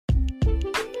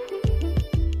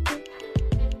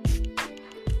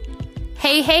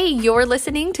Hey, you're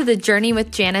listening to the Journey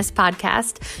with Janice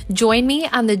podcast. Join me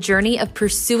on the journey of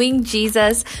pursuing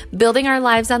Jesus, building our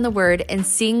lives on the Word, and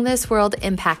seeing this world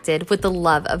impacted with the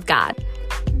love of God.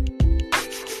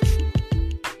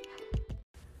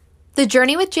 The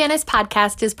Journey with Janice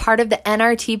podcast is part of the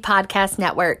NRT Podcast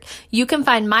Network. You can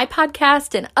find my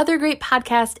podcast and other great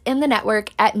podcasts in the network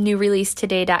at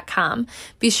newreleasetoday.com.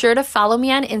 Be sure to follow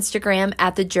me on Instagram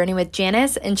at The Journey with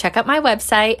Janice and check out my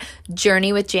website,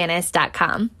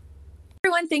 journeywithjanice.com.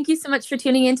 Everyone, thank you so much for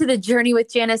tuning into the Journey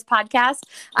with Janice podcast.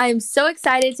 I am so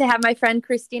excited to have my friend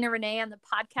Christina Renee on the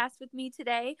podcast with me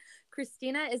today.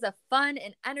 Christina is a fun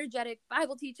and energetic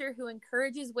Bible teacher who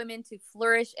encourages women to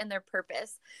flourish in their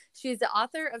purpose. She is the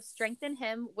author of Strength in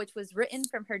Him, which was written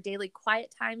from her daily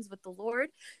quiet times with the Lord.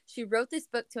 She wrote this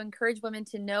book to encourage women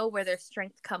to know where their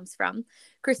strength comes from.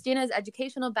 Christina's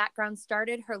educational background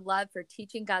started her love for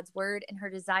teaching God's word and her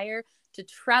desire to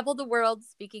travel the world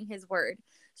speaking his word.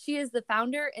 She is the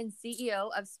founder and CEO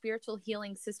of Spiritual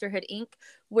Healing Sisterhood, Inc.,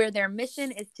 where their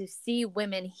mission is to see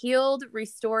women healed,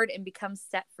 restored, and become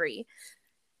set free,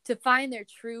 to find their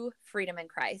true freedom in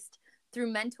Christ.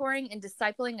 Through mentoring and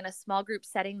discipling in a small group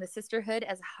setting, the sisterhood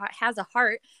has a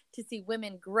heart to see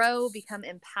women grow, become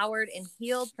empowered, and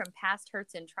healed from past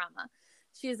hurts and trauma.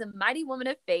 She is a mighty woman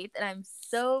of faith, and I'm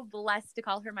so blessed to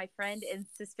call her my friend and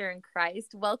sister in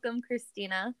Christ. Welcome,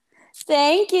 Christina.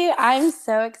 Thank you. I'm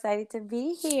so excited to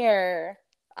be here.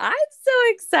 I'm so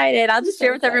excited. I'll just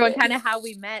share with everyone kind of how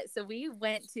we met. So we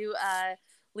went to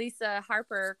Lisa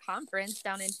Harper conference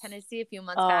down in Tennessee a few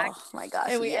months back. Oh my gosh.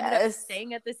 And we ended up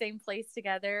staying at the same place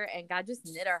together, and God just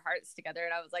knit our hearts together.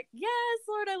 And I was like, yes,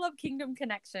 Lord, I love Kingdom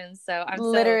Connections. So I'm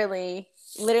literally,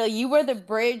 you were the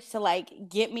bridge to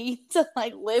get me to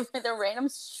live with a random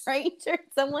stranger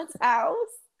at someone's house.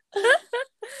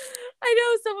 I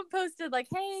know someone posted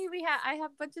hey, I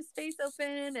have a bunch of space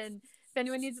open, and if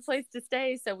anyone needs a place to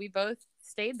stay. So we both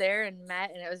stayed there and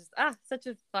met, and it was such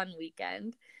a fun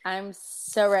weekend. I'm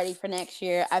so ready for next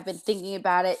year. I've been thinking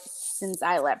about it since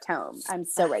I left home. I'm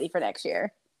so ready for next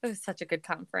year. It was such a good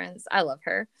conference. I love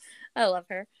her.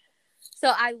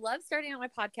 So I love starting out my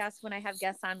podcast when I have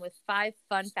guests on with 5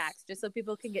 fun facts, just so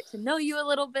people can get to know you a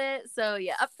little bit. So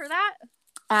yeah, up for that?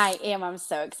 I am. I'm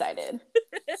so excited.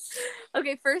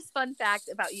 Okay, first fun fact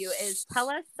about you is tell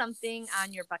us something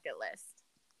on your bucket list.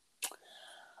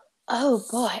 Oh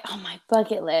boy, on my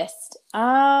bucket list.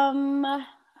 Oh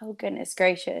goodness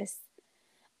gracious.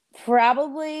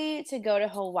 Probably to go to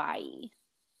Hawaii.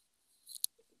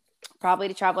 Probably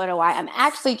to travel to Hawaii. I'm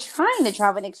actually trying to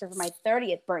travel next year for my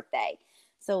 30th birthday.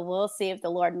 So we'll see if the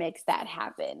Lord makes that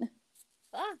happen.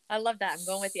 I love that. I'm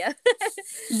going with you.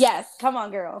 Yes, come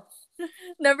on, girl.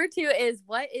 Number 2 is,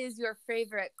 what is your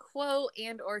favorite quote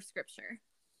and or scripture?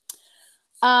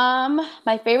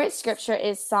 My favorite scripture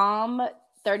is Psalm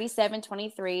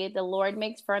 37:23. The Lord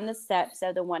makes firm the steps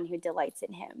of the one who delights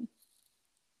in him.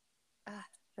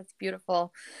 That's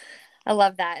beautiful. I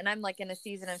love that. And I'm in a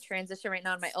season of transition right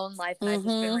now in my own life. And I've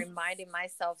just been reminding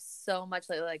myself so much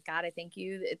lately, God, I thank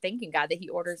you. Thanking God that he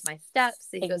orders my steps.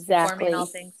 That he goes before me in all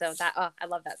things. So I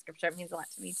love that scripture. It means a lot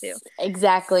to me too.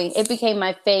 Exactly. It became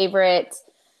my favorite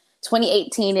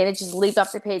 2018, and it just leaped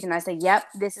off the page, and I said, yep,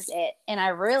 this is it. And I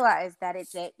realized that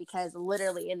it's it because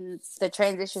literally in the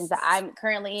transitions that I'm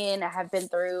currently in, I have been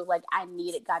through, I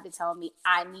needed God to tell me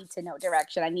I need to know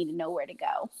direction. I need to know where to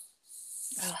go.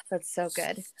 Oh, that's so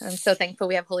good. I'm so thankful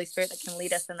we have Holy Spirit that can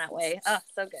lead us in that way. Oh,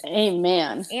 so good.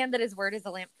 Amen. And that his word is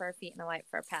a lamp for our feet and a light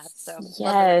for our path. So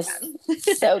yes,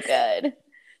 so good.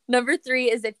 Number 3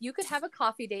 is, if you could have a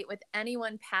coffee date with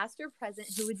anyone past or present,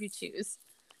 who would you choose?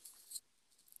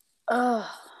 Oh,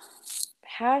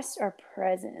 past or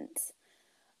present?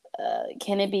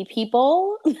 Can it be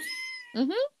people?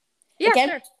 Mm-hmm. Yeah,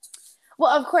 sure.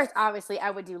 Well, of course, obviously,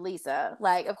 I would do Lisa.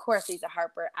 Of course, Lisa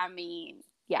Harper. I mean,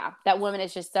 yeah, that woman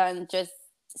has just done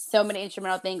so many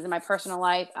instrumental things in my personal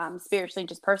life, spiritually,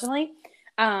 just personally.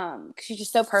 She's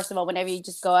just so personable. Whenever you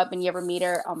just go up and you ever meet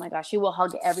her, oh my gosh, she will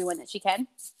hug everyone that she can.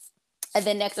 And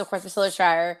then next, of course, Priscilla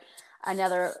Shirer,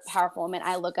 another powerful woman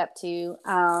I look up to.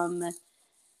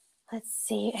 Let's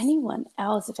see, anyone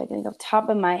else, if I can go top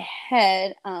of my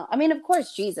head. I mean, of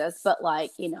course, Jesus, but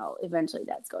eventually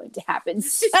that's going to happen.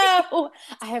 So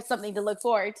I have something to look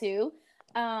forward to.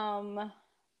 I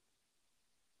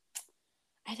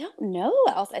don't know who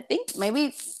else. I think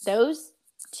maybe those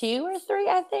 2 or 3,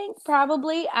 I think,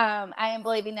 probably. I am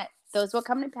believing that those will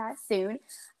come to pass soon.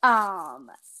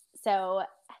 So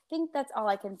I think that's all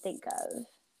I can think of.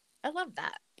 I love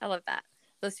that.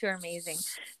 Those 2 are amazing.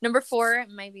 Number 4,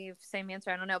 maybe same answer,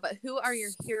 I don't know, but who are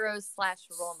your heroes /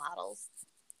 role models?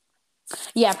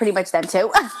 Yeah, pretty much them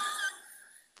too.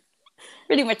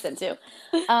 pretty much them too.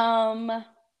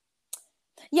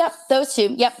 Yep, those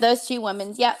two. Yep, those two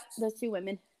women. Yep, those two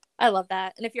women. I love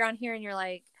that. And if you're on here and you're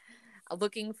like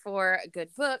looking for good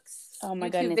books, Oh my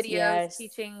YouTube goodness, videos, yes.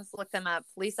 teachings, look them up.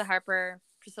 Lisa Harper,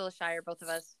 Priscilla Shirer, both of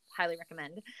us highly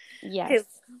recommend. Yes. Okay,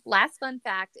 last fun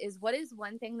fact is, what is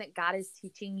one thing that God is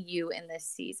teaching you in this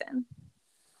season?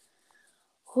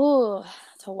 Ooh,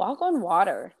 to walk on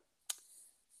water.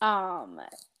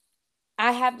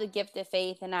 I have the gift of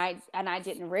faith, and I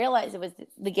didn't realize it was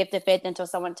the gift of faith until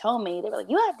someone told me. They were like,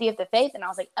 "You have the gift of faith," and I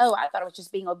was like, "Oh, I thought it was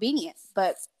just being obedient."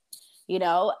 But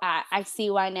I see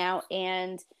why now,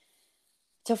 and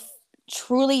to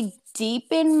truly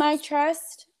deepen my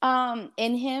trust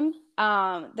in Him,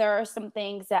 there are some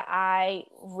things that I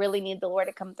really need the Lord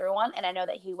to come through on, and I know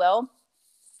that He will.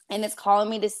 And it's calling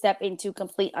me to step into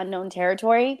complete unknown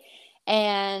territory,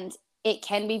 and it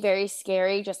can be very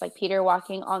scary, just like Peter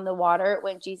walking on the water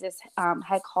when Jesus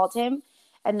had called him.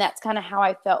 And that's kind of how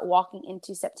I felt walking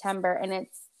into September. And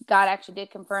it's God actually did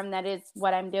confirm that is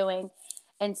what I'm doing.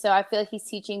 And so I feel like He's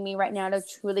teaching me right now to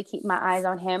truly keep my eyes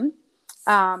on Him,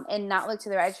 and not look to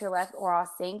the right or the left or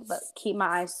I'll sink, but keep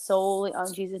my eyes solely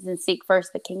on Jesus and seek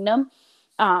first the kingdom.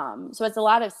 So it's a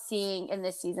lot of seeing in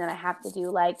this season. I have to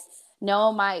do like,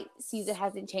 no, my season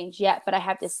hasn't changed yet, but I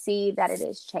have to see that it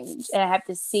is changed. And I have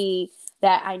to see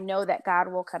that I know that God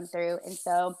will come through. And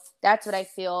so that's what I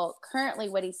feel currently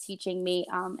what He's teaching me.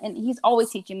 And He's always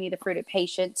teaching me the fruit of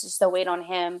patience, just to wait on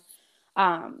Him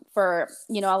for,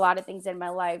 a lot of things in my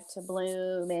life to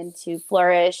bloom and to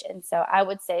flourish. And so I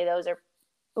would say those are,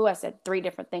 I said 3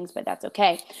 different things, but that's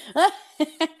okay.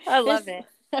 I love it.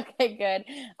 Okay, good.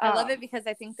 I love it because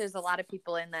I think there's a lot of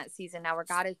people in that season now where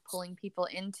God is pulling people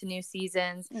into new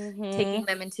seasons, taking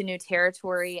them into new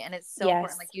territory. And it's so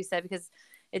important, like you said, because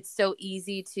it's so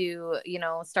easy to,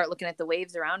 start looking at the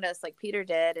waves around us like Peter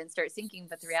did and start sinking.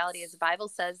 But the reality is the Bible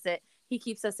says that He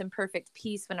keeps us in perfect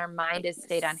peace when our mind is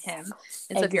stayed on Him.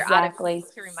 And so if you're out of peace,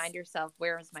 to remind yourself,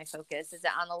 where is my focus? Is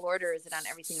it on the Lord or is it on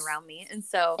everything around me? And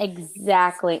so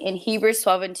exactly. And Hebrews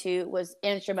 12:2 was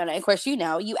instrumental. Of course, you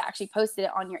actually posted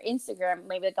it on your Instagram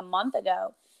maybe like a month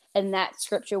ago. And that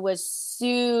scripture was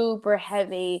super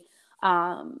heavy.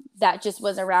 That just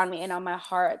was around me and on my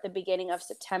heart at the beginning of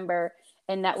September.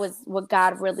 And that was what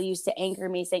God really used to anchor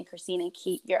me, saying, Christina,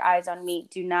 keep your eyes on me.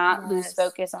 Do not lose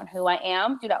focus on who I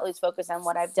am. Do not lose focus on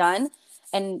what I've done.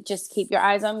 And just keep your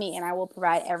eyes on me, and I will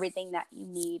provide everything that you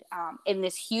need in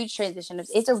this huge transition.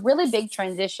 It's a really big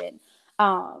transition.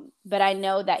 But I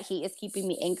know that He is keeping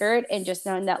me anchored, and just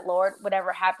knowing that, Lord,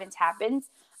 whatever happens, happens.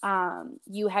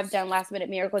 You have done last minute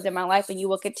miracles in my life, and you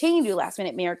will continue to do last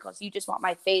minute miracles. You just want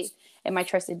my faith and my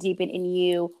trust to deepen in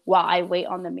you while I wait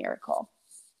on the miracle.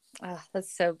 Oh, that's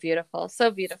so beautiful.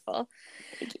 So beautiful.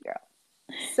 Thank you, girl.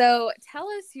 So tell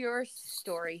us your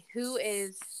story. Who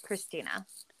is Christina?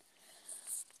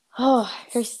 Oh,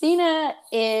 Christina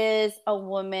is a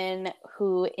woman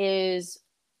who is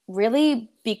really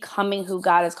becoming who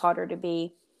God has called her to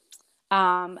be.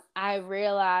 I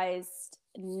realized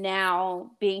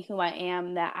now, being who I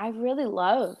am, that I really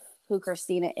love who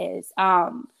Christina is.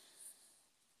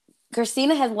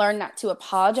 Christina has learned not to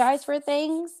apologize for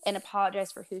things and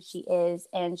apologize for who she is.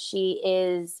 And she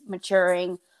is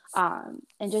maturing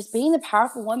and just being the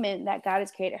powerful woman that God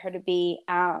has created her to be.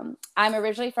 I'm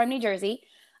originally from New Jersey,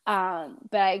 but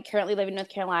I currently live in North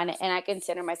Carolina, and I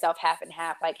consider myself half and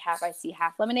half, like half I see,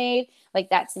 half lemonade. Like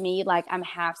that to me, like I'm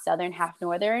half Southern, half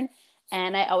Northern.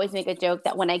 And I always make a joke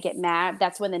that when I get mad,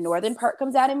 that's when the Northern part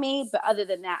comes out of me. But other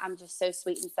than that, I'm just so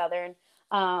sweet and Southern.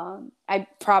 I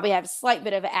probably have a slight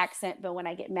bit of an accent, but when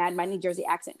I get mad, my New Jersey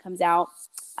accent comes out.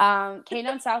 Came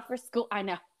down south for school. I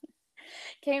know.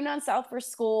 Came down south for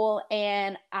school,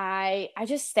 and I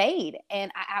just stayed,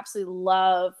 and I absolutely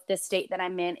love the state that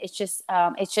I'm in. It's just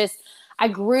I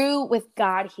grew with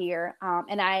God here,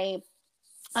 and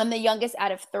I'm the youngest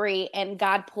out of 3, and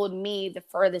God pulled me the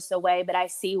furthest away, but I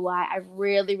see why. I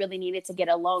really, really needed to get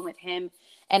alone with Him.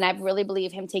 And I really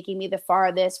believe Him taking me the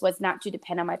farthest was not to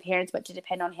depend on my parents, but to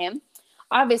depend on Him.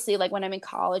 Obviously, like when I'm in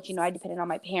college, I depended on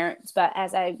my parents. But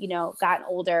as I've, gotten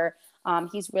older,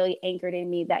 He's really anchored in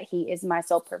me that He is my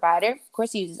sole provider. Of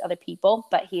course, He uses other people,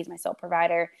 but He is my sole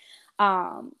provider.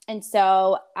 And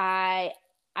so I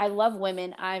love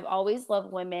women. I've always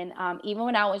loved women. Even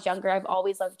when I was younger, I've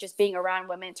always loved just being around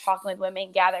women, talking with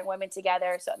women, gathering women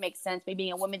together. So it makes sense, me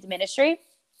being a women's ministry.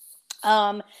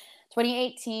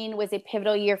 2018 was a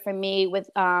pivotal year for me with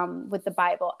the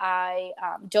Bible. I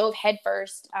dove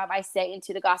headfirst, I say,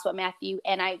 into the Gospel of Matthew,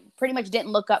 and I pretty much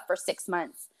didn't look up for 6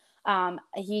 months. God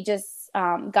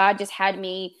just had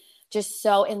me just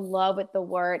so in love with the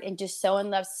word and just so in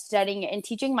love studying it and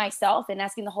teaching myself and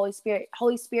asking the Holy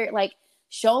Spirit, like,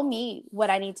 show me what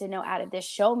I need to know out of this.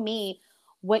 Show me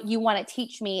what you want to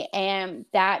teach me. And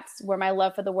that's where my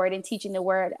love for the word and teaching the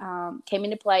word came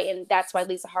into play. And that's why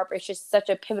Lisa Harper is just such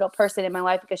a pivotal person in my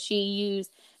life, because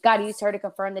God used her to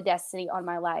confirm the destiny on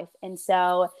my life. And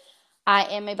so I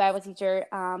am a Bible teacher,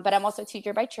 but I'm also a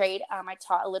teacher by trade. I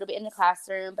taught a little bit in the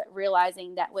classroom, but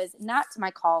realizing that was not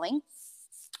my calling.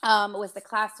 Was the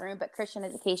classroom, but Christian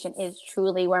education is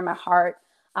truly where my heart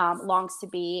longs to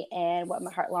be and what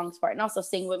my heart longs for. And also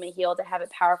seeing women healed. To have a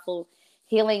powerful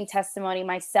healing testimony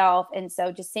myself. And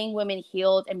so just seeing women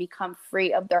healed and become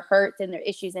free of their hurts and their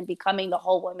issues and becoming the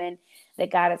whole woman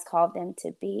that God has called them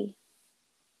to be.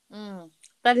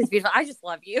 That is beautiful. I just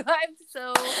love you. I'm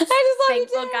so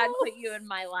thankful God put you in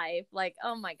my life. Like,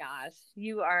 oh my gosh,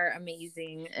 you are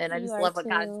amazing. And I just love what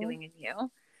God's doing in you.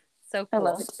 So cool.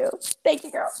 I love it too. Thank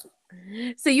you, girl.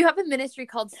 So you have a ministry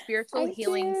called Spiritual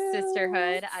Healing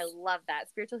Sisterhood. I love that.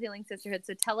 Spiritual Healing Sisterhood.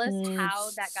 So tell us how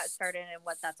that got started and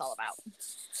what that's all about.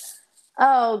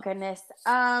 Oh, goodness.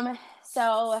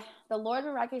 So the Lord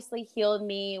miraculously healed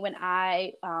me when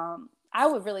I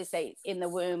would really say in the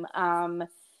womb.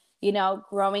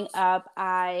 Growing up,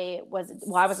 I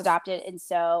was adopted. And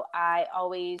so I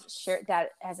always shared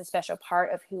that as a special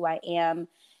part of who I am.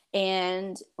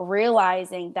 And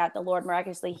realizing that the Lord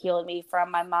miraculously healed me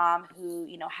from my mom, who,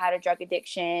 had a drug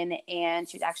addiction, and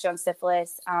she was actually on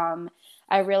syphilis.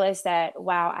 I realized that,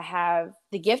 wow, I have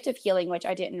the gift of healing, which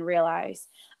I didn't realize.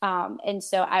 And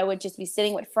so I would just be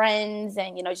sitting with friends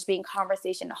and, just be in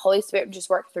conversation. The Holy Spirit would just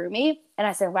work through me. And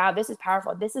I said, wow, this is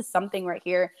powerful. This is something right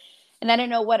here. And I didn't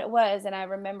know what it was. And I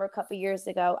remember a couple of years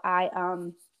ago, I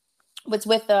was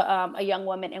with a young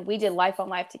woman, and we did Life on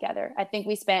Life together. I think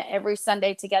we spent every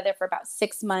Sunday together for about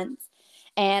 6 months.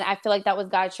 And I feel like that was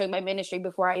God showing my ministry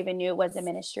before I even knew it was a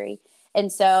ministry.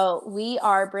 And so we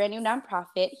are a brand new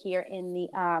nonprofit here in the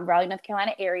Raleigh, North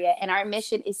Carolina area. And our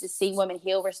mission is to see women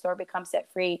heal, restore, become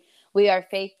set free. We are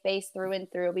faith-based through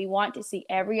and through. We want to see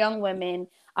every young woman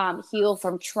heal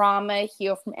from trauma,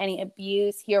 heal from any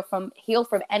abuse, heal from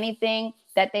anything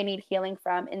that they need healing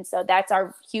from. And so that's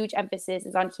our huge emphasis,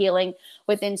 is on healing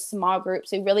within small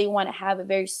groups. We really want to have a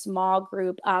very small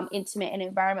group, intimate and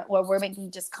environment where women can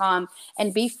just come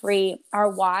and be free. Our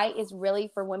why is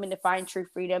really for women to find true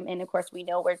freedom. And of course, we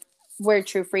know where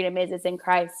true freedom is in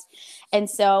Christ. And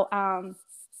so,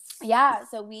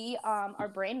 so we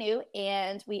are brand new,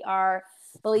 and we are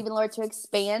believing Lord to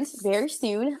expand very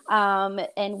soon.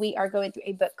 And we are going through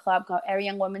a book club called Every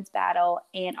Young Woman's Battle.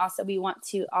 And also we want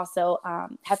to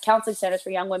have counseling centers for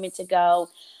young women to go,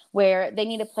 where they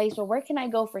need a place where can I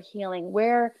go for healing?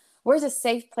 Where's a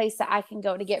safe place that I can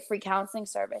go to get free counseling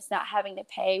service, not having to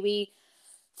pay?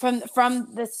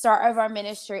 From the start of our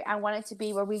ministry, I want it to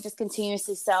be where we just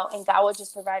continuously sow, and God will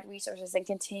just provide resources and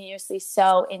continuously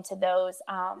sow into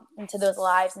those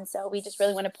lives. And so we just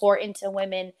really want to pour into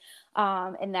women.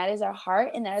 And that is our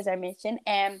heart, and that is our mission.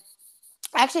 And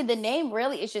actually the name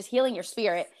really is just healing your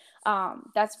spirit.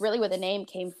 That's really where the name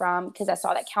came from, because I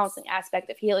saw that counseling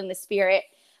aspect of healing the spirit.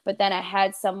 But then I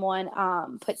had someone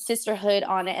put sisterhood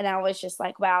on it, and I was just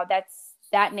like, wow,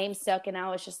 that name stuck. And I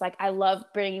was just like, I love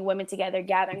bringing women together,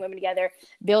 gathering women together,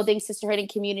 building sisterhood and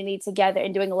community together,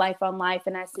 and doing Life on Life.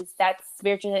 And that's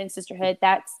spiritual and sisterhood.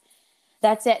 That's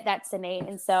it. That's the name.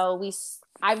 And so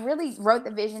I really wrote the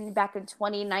vision back in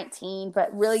 2019,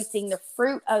 but really seeing the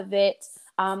fruit of it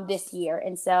this year.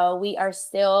 And so we are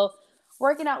still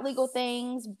working out legal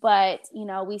things, but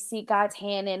we see God's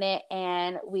hand in it,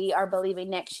 and we are believing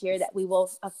next year that we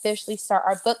will officially start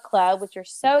our book club, which we're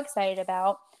so excited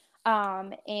about.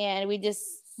 And we just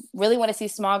really want to see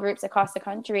small groups across the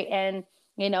country, and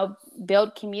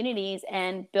build communities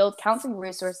and build counseling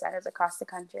resource centers across the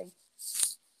country.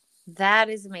 That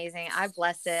is amazing. I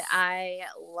bless it. I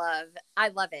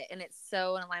love it. And it's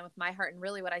so in line with my heart. And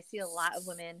really what I see a lot of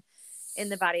women in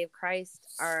the body of Christ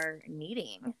are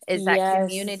needing is that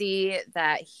community,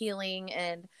 that healing.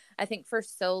 And I think for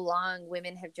so long,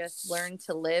 women have just learned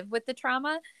to live with the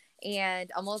trauma, and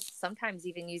almost sometimes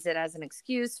even use it as an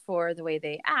excuse for the way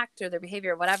they act or their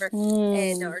behavior or whatever.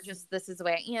 Or just, this is the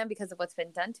way I am because of what's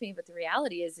been done to me. But the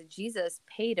reality is that Jesus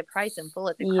paid a price in full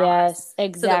at the cross. Yes,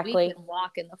 exactly. So that we can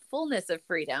walk in the fullness of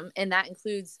freedom. And that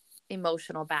includes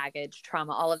emotional baggage,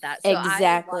 trauma, all of that. So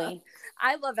exactly.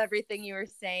 I love everything you were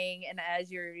saying. And as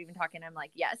you're even talking, I'm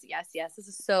like, yes. This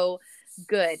is so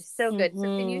good. So good. So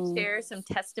can you share some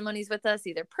testimonies with us,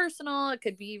 either personal, it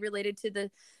could be related to the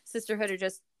sisterhood, or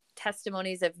just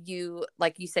testimonies of you,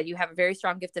 like you said, you have a very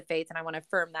strong gift of faith, and I want to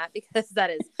affirm that, because that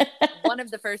is one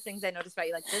of the first things I noticed about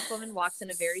you. Like, this woman walks in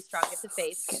a very strong gift of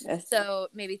faith. Goodness. So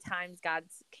maybe times God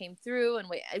came through and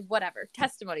whatever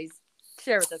testimonies,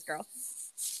 share with us, girl.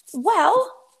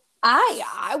 Well,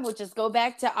 I will just go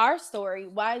back to our story.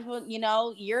 Why as well,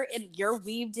 you're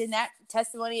weaved in that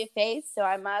testimony of faith, so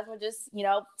I might as well just,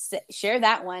 share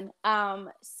that one.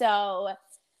 So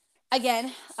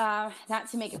again, not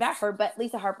to make it about her, but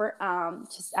Lisa Harper,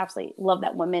 just absolutely love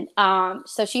that woman.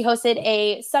 So she hosted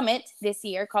a summit this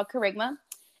year called Kerygma,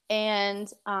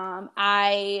 and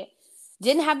I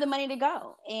didn't have the money to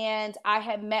go. And I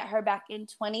had met her back in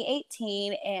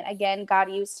 2018. And again,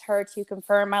 God used her to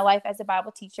confirm my life as a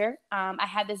Bible teacher. I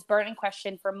had this burning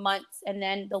question for months, and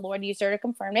then the Lord used her to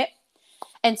confirm it.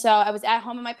 And so I was at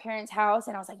home in my parents' house,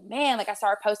 and I was like, man, like I saw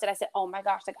her posted. I said, oh my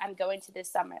gosh, like I'm going to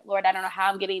this summit. Lord, I don't know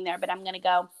how I'm getting there, but I'm going to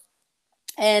go.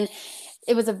 And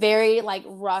it was a very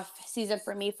rough season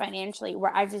for me financially,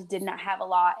 where I just did not have a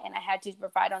lot, and I had to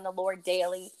provide on the Lord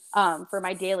daily for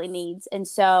my daily needs. And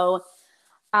so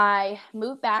I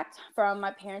moved back from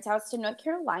my parents' house to North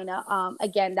Carolina.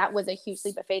 Again, that was a huge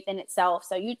leap of faith in itself.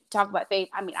 So you talk about faith.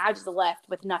 I mean, I just left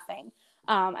with nothing.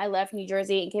 I left New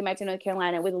Jersey and came back to North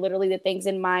Carolina with literally the things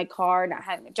in my car, not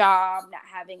having a job, not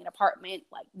having an apartment,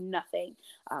 nothing.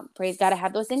 Praise God, I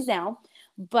have those things now.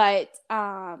 But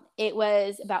it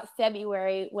was about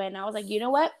February when I was like, you know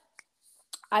what?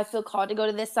 I feel called to go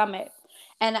to this summit.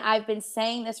 And I've been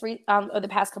saying this over the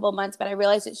past couple of months, but I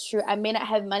realize it's true. I may not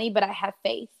have money, but I have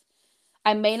faith.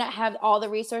 I may not have all the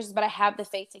resources, but I have the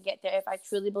faith to get there if I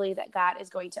truly believe that God is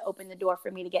going to open the door for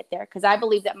me to get there, because I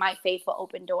believe that my faith will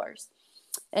open doors.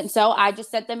 And so I just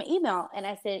sent them an email, and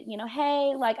I said,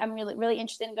 hey, I'm really, really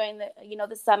interested in going to,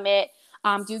 the summit.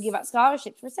 Do you give out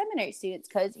scholarships for seminary students?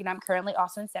 Because, I'm currently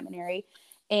also in seminary.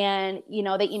 And,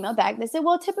 they emailed back. They said,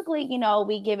 well, typically,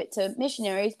 we give it to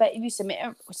missionaries, but if you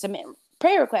submit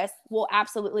prayer requests, we'll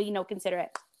absolutely, consider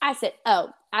it. I said,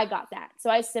 oh, I got that. So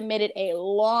I submitted a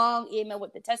long email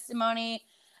with the testimony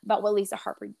about what Lisa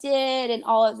Harper did and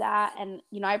all of that. And,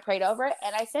 I prayed over it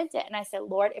and I sent it. And I said,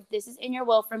 Lord, if this is in your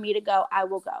will for me to go, I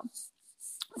will go.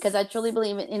 Because I truly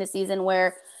believe in a season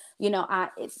where,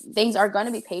 things are going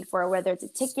to be paid for, whether it's a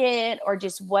ticket or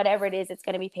just whatever it is, it's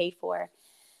going to be paid for.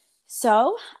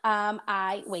 So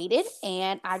I waited,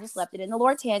 and I just left it in the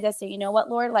Lord's hands. I said, you know what,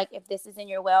 Lord, if this is in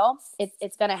your will,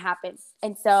 it's going to happen.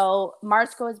 And so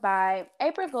March goes by,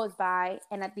 April goes by.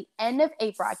 And at the end of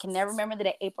April, I can never remember the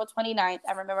day, April 29th,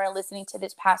 I remember listening to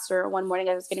this pastor one morning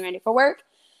as I was getting ready for work.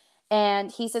 And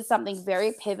he said something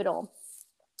very pivotal.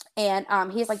 And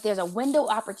he's like, there's a window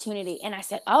opportunity. And I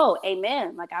said, oh,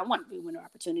 amen. I want it to be a window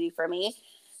opportunity for me.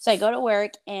 So I go to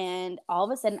work, and all of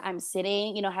a sudden I'm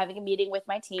sitting, having a meeting with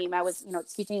my team. I was,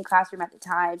 teaching in a classroom at the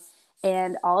time.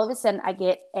 And all of a sudden I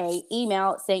get an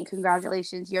email saying,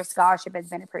 congratulations, your scholarship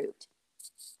has been approved.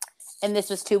 And this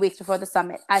was 2 weeks before the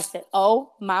summit. I said,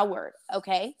 oh my word.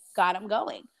 Okay, God, I'm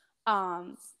going.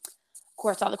 Of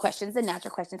course, all the questions, the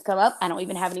natural questions come up. I don't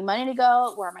even have any money to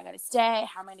go. Where am I going to stay?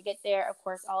 How am I going to get there? Of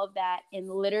course, all of that. And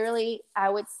literally, I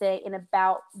would say in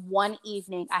about one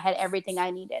evening, I had everything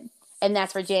I needed. And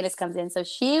that's where Janice comes in. So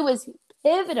she was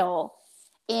pivotal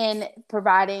in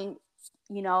providing,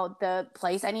 the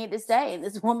place I needed to stay in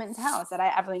this woman's house that I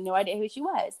have really no idea who she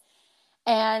was.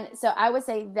 And so I would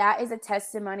say that is a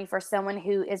testimony for someone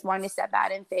who is wanting to step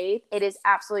out in faith. It is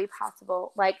absolutely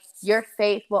possible. Your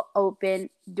faith will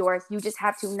open doors. You just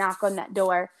have to knock on that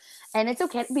door. And it's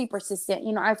okay to be persistent.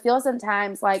 I feel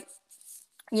sometimes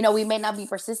we may not be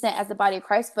persistent as the body of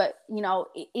Christ, but,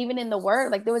 even in the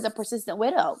word, there was a persistent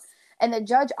widow. And the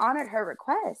judge honored her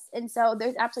request. And so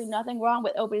there's absolutely nothing wrong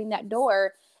with opening that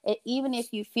door. Even if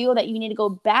you feel that you need to go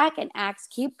back and ask,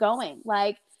 keep going.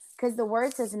 Because the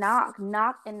word says knock,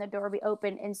 and the door will be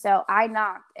open. And so I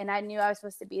knocked, and I knew I was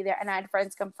supposed to be there. And I had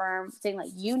friends confirm saying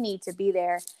you need to be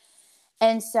there.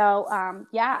 And so, I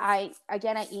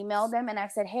emailed them and I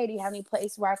said, hey, do you have any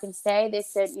place where I can stay? They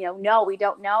said, no, we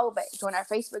don't know, but join our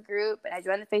Facebook group. And I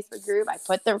joined the Facebook group. I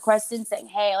put the request in saying,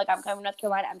 hey, I'm coming to North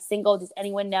Carolina. I'm single. Does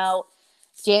anyone know?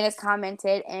 Janice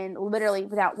commented, and literally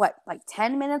without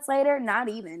 10 minutes later, not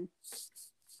even,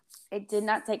 it did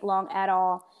not take long at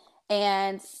all.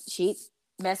 And she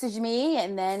messaged me,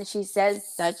 and then she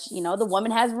says the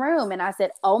woman has room. And I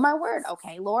said, oh my word.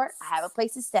 Okay, Lord, I have a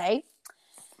place to stay.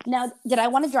 Now, did I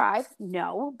want to drive?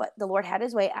 No, but the Lord had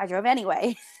his way. I drove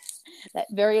anyway. That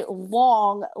very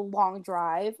long, long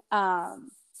drive.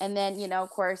 And then, of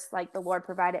course, the Lord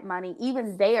provided money.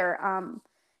 Even there,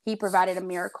 he provided a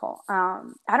miracle.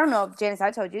 I don't know if, Janice,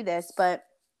 I told you this, but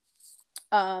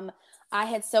I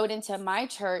had sewed into my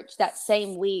church that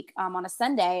same week on a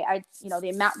Sunday. The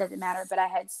amount doesn't matter, but I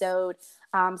had sewed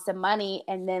some money.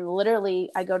 And then literally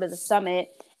I go to the summit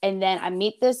and then I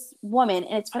meet this woman.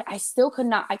 And it's funny, I still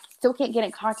can't get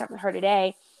in contact with her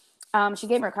today. She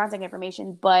gave me her contact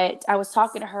information, but I was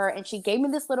talking to her and she gave me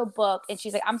this little book and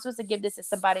she's like, I'm supposed to give this to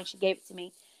somebody. And she gave it to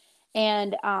me.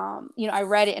 And, I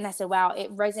read it and I said, wow,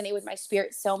 it resonated with my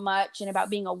spirit so much, and about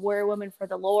being a warrior woman for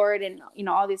the Lord and,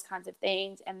 all these kinds of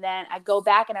things. And then I go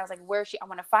back and I was like, where is she? I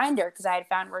want to find her, because I had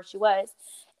found where she was.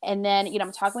 And then,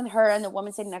 I'm talking with her and the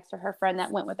woman sitting next to her friend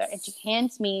that went with her, and she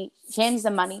hands me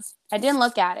some money. I didn't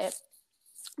look at it,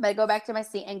 but I go back to my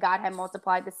seat and God had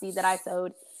multiplied the seed that I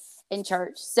sowed in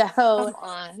church. So Come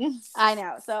on. I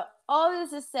know. So all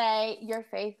this to say, your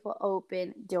faith will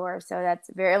open doors. So that's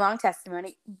a very long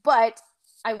testimony, but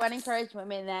I want to encourage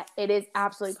women that it is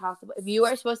absolutely possible. If you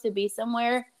are supposed to be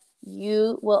somewhere,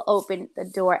 you will open the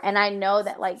door. And I know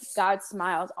that God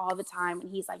smiles all the time and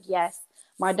he's like, yes,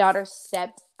 my daughter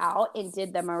stepped out and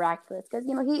did the miraculous, because,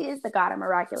 he is the God of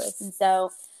miraculous. And so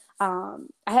I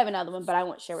have another one, but I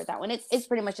won't share with that one. It's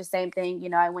pretty much the same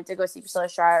thing. I went to go see Priscilla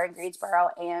Schreier in Greensboro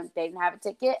and they didn't have a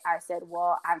ticket. I said,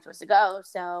 well, I'm supposed to go.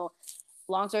 So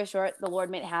long story short, the Lord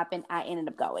made it happen. I ended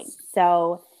up going.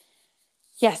 So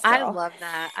yes, girl. I love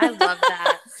that. I love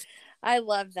that. I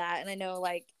love that. And I know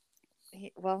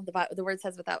the word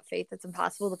says without faith, it's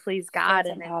impossible to please God,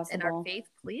 and our faith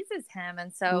pleases him.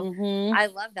 And so I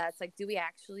love that. It's like, do we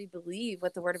actually believe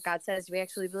what the word of God says? Do we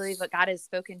actually believe what God has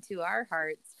spoken to our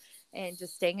hearts? And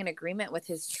just staying in agreement with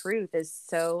his truth is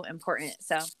so important.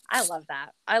 So I love that.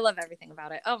 I love everything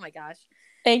about it. Oh my gosh.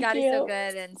 Thank God you. is so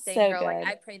good. And So girl, good.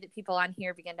 I pray that people on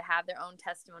here begin to have their own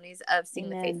testimonies of seeing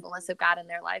the faithfulness of God in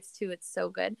their lives too. It's so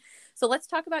good. So let's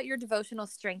talk about your devotional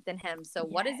Strength in Him. So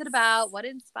what is it about? What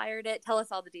inspired it? Tell us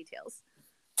all the details.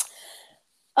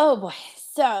 Oh boy.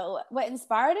 So what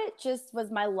inspired it just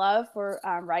was my love for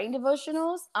writing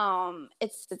devotionals.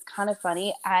 It's kind of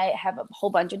funny. I have a whole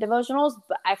bunch of devotionals,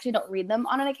 but I actually don't read them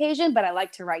on an occasion, but I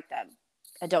like to write them.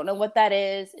 I don't know what that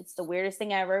is. It's the weirdest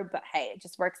thing ever, but hey, it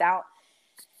just works out.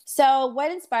 So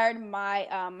what inspired my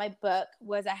my book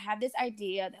was, I had this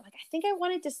idea that I think I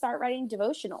wanted to start writing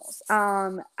devotionals.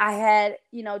 I had,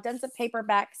 done some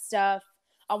paperback stuff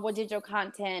on digital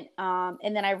content.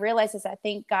 And then I realized I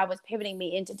think God was pivoting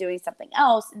me into doing something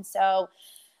else. And so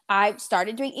I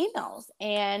started doing emails,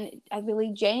 and I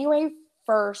believe January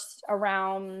 1st,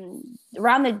 around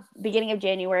the beginning of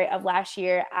January of last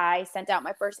year, I sent out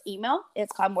my first email.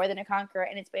 It's called More Than a Conqueror,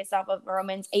 and it's based off of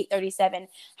Romans 8:37,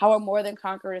 how we're more than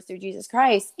conquerors through Jesus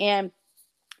Christ. And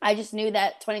I just knew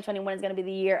that 2021 is going to be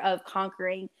the year of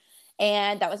conquering.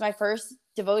 And that was my first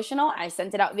devotional. I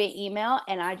sent it out via email,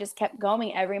 and I just kept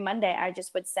going every Monday. I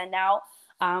just would send out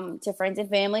to friends and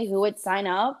family who would sign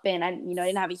up. And I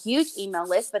didn't have a huge email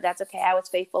list, but that's okay. I was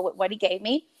faithful with what he gave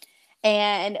me.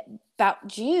 And about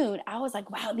June, I was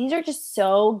like, wow, these are just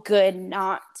so good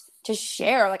not to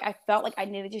share. I felt like I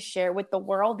needed to share with the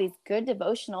world these good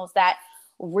devotionals that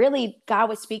really God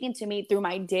was speaking to me through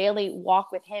my daily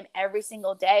walk with him. Every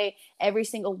single day, every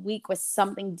single week was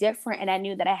something different. And I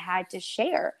knew that I had to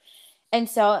share. And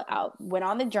so I went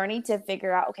on the journey to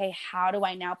figure out, okay, how do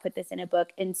I now put this in a book?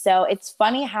 And so it's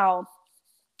funny how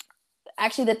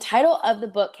actually the title of the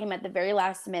book came at the very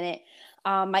last minute.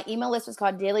 My email list was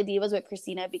called Daily Divas with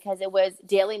Christina, because it was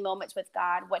daily moments with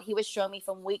God, what he was showing me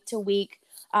from week to week,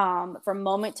 from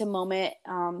moment to moment,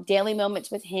 daily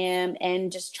moments with him,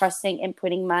 and just trusting and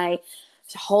putting my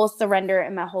whole surrender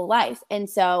in my whole life. And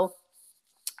so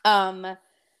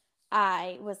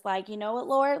I was like, you know what,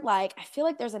 Lord, I feel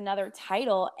like there's another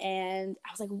title. And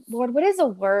I was like, Lord, what is a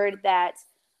word that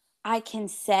I can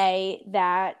say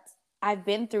that I've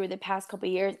been through the past couple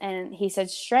of years? And he said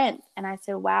strength. And I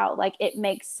said, wow, it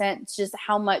makes sense just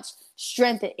how much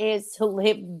strength it is to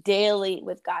live daily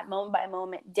with God, moment by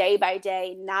moment, day by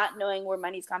day, not knowing where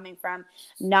money's coming from,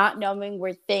 not knowing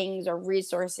where things or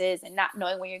resources, and not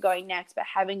knowing where you're going next, but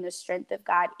having the strength of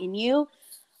God in you.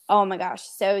 Oh my gosh.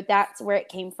 So that's where it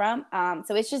came from.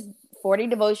 So it's just 40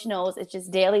 devotionals. It's just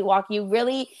daily walk. You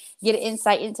really get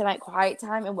insight into my quiet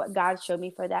time and what God showed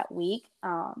me for that week.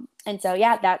 And so,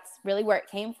 yeah, that's really where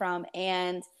it came from.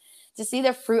 And to see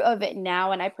the fruit of it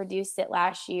now, and I produced it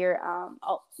last year,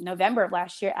 November of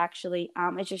last year, actually,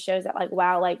 it just shows that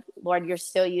wow, Lord, you're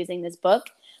still using this book.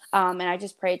 And I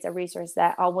just pray it's a resource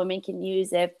that all women can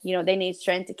use if, they need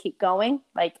strength to keep going.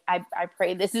 I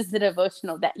pray this is the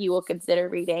devotional that you will consider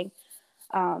reading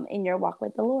in your walk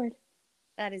with the Lord.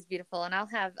 That is beautiful. And I'll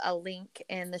have a link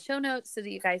in the show notes so that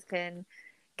you guys can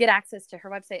get access to her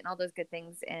website and all those good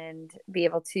things and be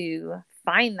able to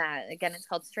find that. Again, it's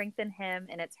called Strengthen Him,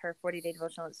 and it's her 40-day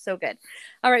devotional. It's so good.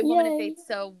 All right, Woman of Faith.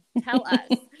 So tell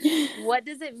us, what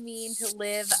does it mean to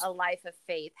live a life of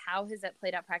faith? How has that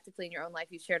played out practically in your own life?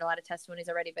 You shared a lot of testimonies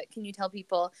already, but can you tell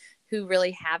people who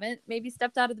really haven't maybe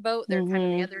stepped out of the boat? They're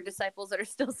kind of the other disciples that are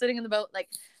still sitting in the boat. Like,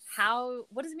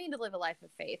 what does it mean to live a life of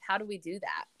faith? How do we do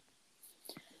that?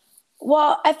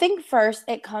 Well, I think first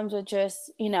it comes with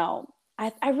just,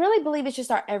 I really believe it's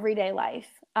just our everyday life.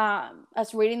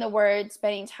 Us reading the word,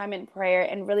 spending time in prayer,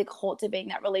 and really cultivating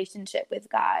that relationship with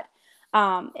God,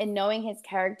 and knowing his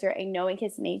character and knowing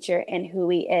his nature and who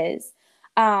he is.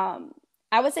 I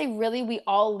would say really we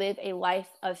all live a life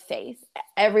of faith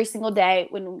every single day.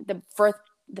 When the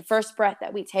first breath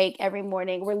that we take every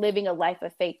morning, we're living a life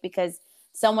of faith because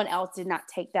someone else did not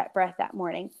take that breath that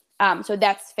morning. So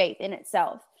that's faith in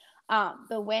itself.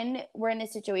 But when we're in a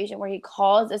situation where he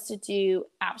calls us to do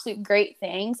absolute great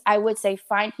things, I would say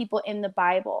find people in the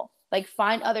Bible, like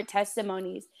find other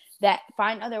testimonies,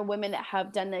 find other women that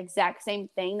have done the exact same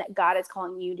thing that God is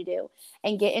calling you to do,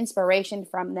 and get inspiration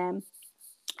from them.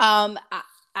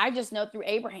 I just know through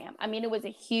Abraham, I mean, it was a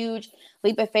huge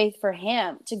leap of faith for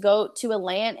him to go to a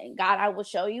land, and God, I will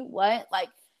show you what, like,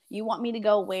 you want me to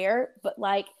go where, but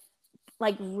like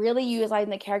really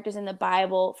utilizing the characters in the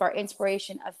Bible for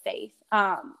inspiration of faith.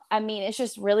 I mean, it's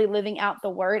just really living out the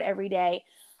word every day.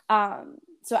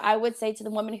 So I would say to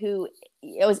the woman who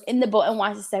was in the boat and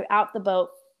wants to step out the boat,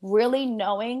 really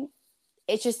knowing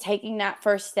it's just taking that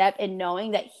first step and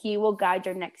knowing that he will guide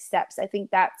your next steps. I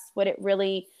think that's what it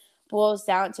really boils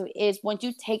down to, is once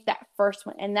you take that first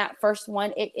one, and that first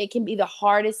one, it can be the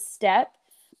hardest step,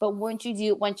 but once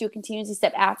you continue to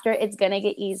step after, it's going to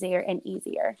get easier and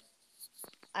easier.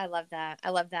 I love that.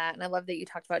 And I love that you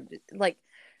talked about like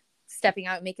stepping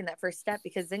out and making that first step,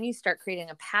 because then you start creating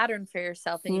a pattern for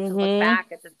yourself, and you can look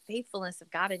back at the faithfulness of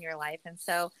God in your life. And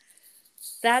so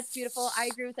that's beautiful. I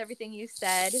agree with everything you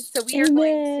said. So we are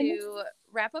going to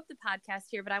wrap up the podcast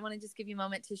here, but I want to just give you a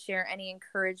moment to share any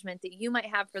encouragement that you might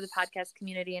have for the podcast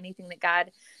community, anything that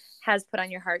God has put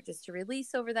on your heart just to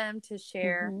release over them, to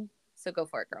share. So go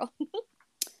for it, girl.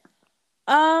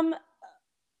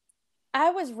 I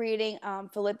was reading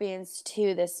Philippians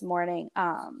 2 this morning,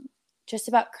 just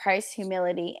about Christ's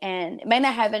humility, and it may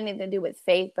not have anything to do with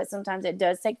faith, but sometimes it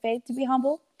does take faith to be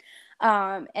humble,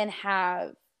 and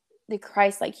have the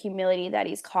Christ-like humility that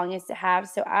he's calling us to have.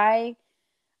 So I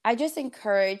just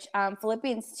encourage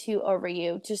Philippians 2 over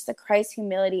you, just the Christ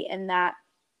humility, and that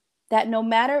no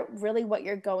matter really what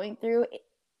you're going through,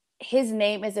 his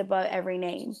name is above every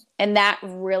name. And that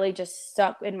really just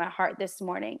stuck in my heart this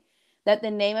morning, that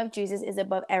the name of Jesus is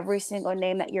above every single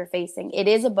name that you're facing. It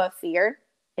is above fear.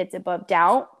 It's above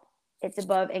doubt. It's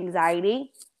above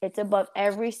anxiety. It's above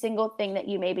every single thing that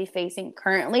you may be facing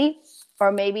currently,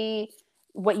 or maybe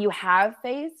what you have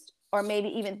faced, or maybe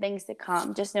even things to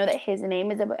come. Just know that his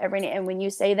name is above every name. And when you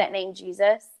say that name,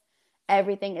 Jesus,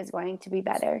 everything is going to be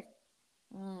better.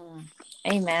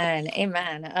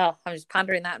 Amen. Oh, I'm just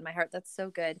pondering that in my heart. That's so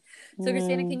good. So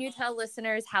Christina, can you tell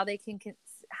listeners how they can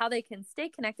stay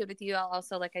connected with you? I'll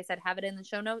also, like I said, have it in the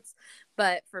show notes,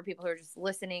 but for people who are just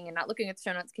listening and not looking at the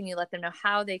show notes, can you let them know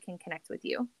how they can connect with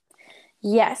you?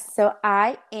 Yes. So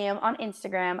I am on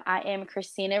Instagram. I am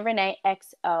Christina Renee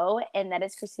XO, and that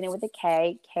is Christina with a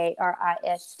K,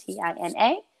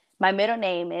 Kristina. My middle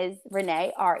name is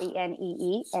Renee,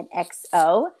 Renee, and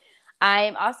XO.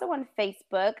 I'm also on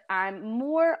Facebook. I'm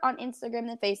more on Instagram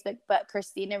than Facebook, but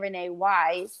Christina Renee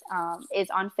Wise is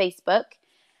on Facebook.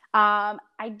 I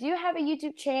do have a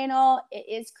YouTube channel. It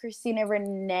is Christina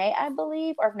Renee, I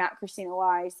believe, or if not, Christina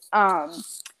Wise.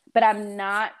 But I'm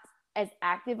not as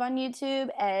active on YouTube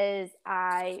as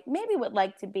I maybe would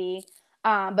like to be.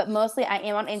 But mostly I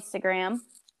am on Instagram.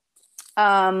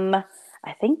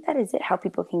 I think that is it, how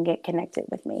people can get connected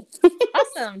with me.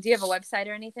 Awesome. Do you have a website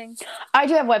or anything? I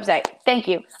do have a website. Thank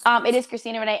you. It is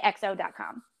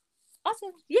ChristinaReneeXO.com.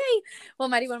 Awesome. Yay. Well,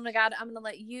 mighty woman of God, I'm going to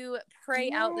let you pray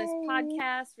out this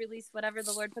podcast, release whatever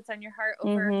the Lord puts on your heart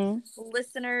over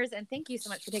listeners. And thank you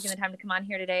so much for taking the time to come on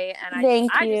here today. And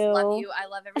I just love you. I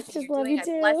love everything you're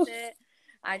doing. I bless it.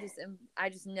 I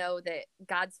just know that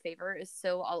God's favor is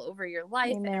so all over your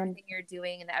life. Amen. And everything you're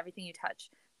doing and that everything you touch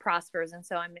prospers. And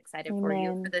so I'm excited for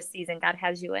you for this season God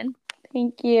has you in.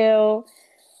 Thank you.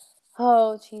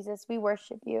 Oh, Jesus, we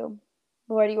worship you.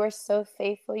 Lord, you are so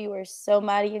faithful. You are so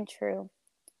mighty and true.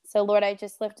 So, Lord, I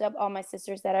just lift up all my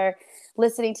sisters that are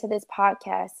listening to this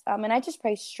podcast. And I just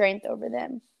pray strength over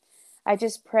them. I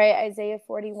just pray Isaiah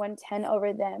 41:10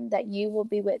 over them, that you will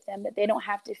be with them, that they don't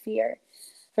have to fear.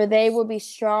 For they will be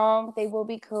strong, they will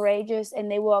be courageous,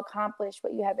 and they will accomplish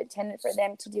what you have intended for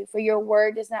them to do. For your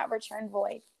word does not return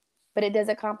void, but it does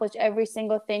accomplish every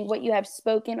single thing, what you have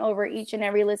spoken over each and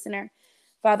every listener.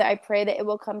 Father, I pray that it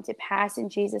will come to pass in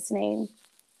Jesus' name.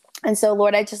 And so,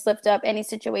 Lord, I just lift up any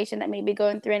situation that may be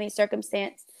going through any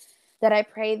circumstance, that I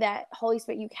pray that, Holy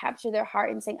Spirit, you capture their heart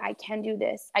and saying, I can do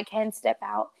this. I can step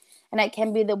out, and I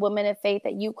can be the woman of faith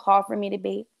that you call for me to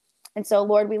be. And so,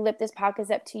 Lord, we lift this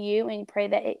podcast up to you and pray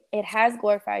that it has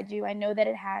glorified you. I know that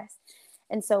it has.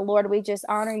 And so, Lord, we just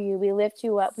honor you. We lift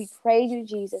you up. We praise you,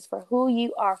 Jesus, for who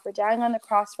you are, for dying on the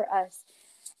cross for us.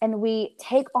 And we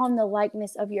take on the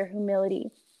likeness of your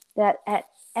humility, that at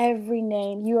every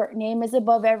name, your name is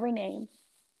above every name,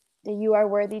 that you are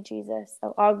worthy, Jesus,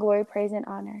 of all glory, praise, and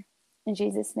honor. In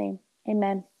Jesus' name,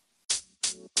 amen.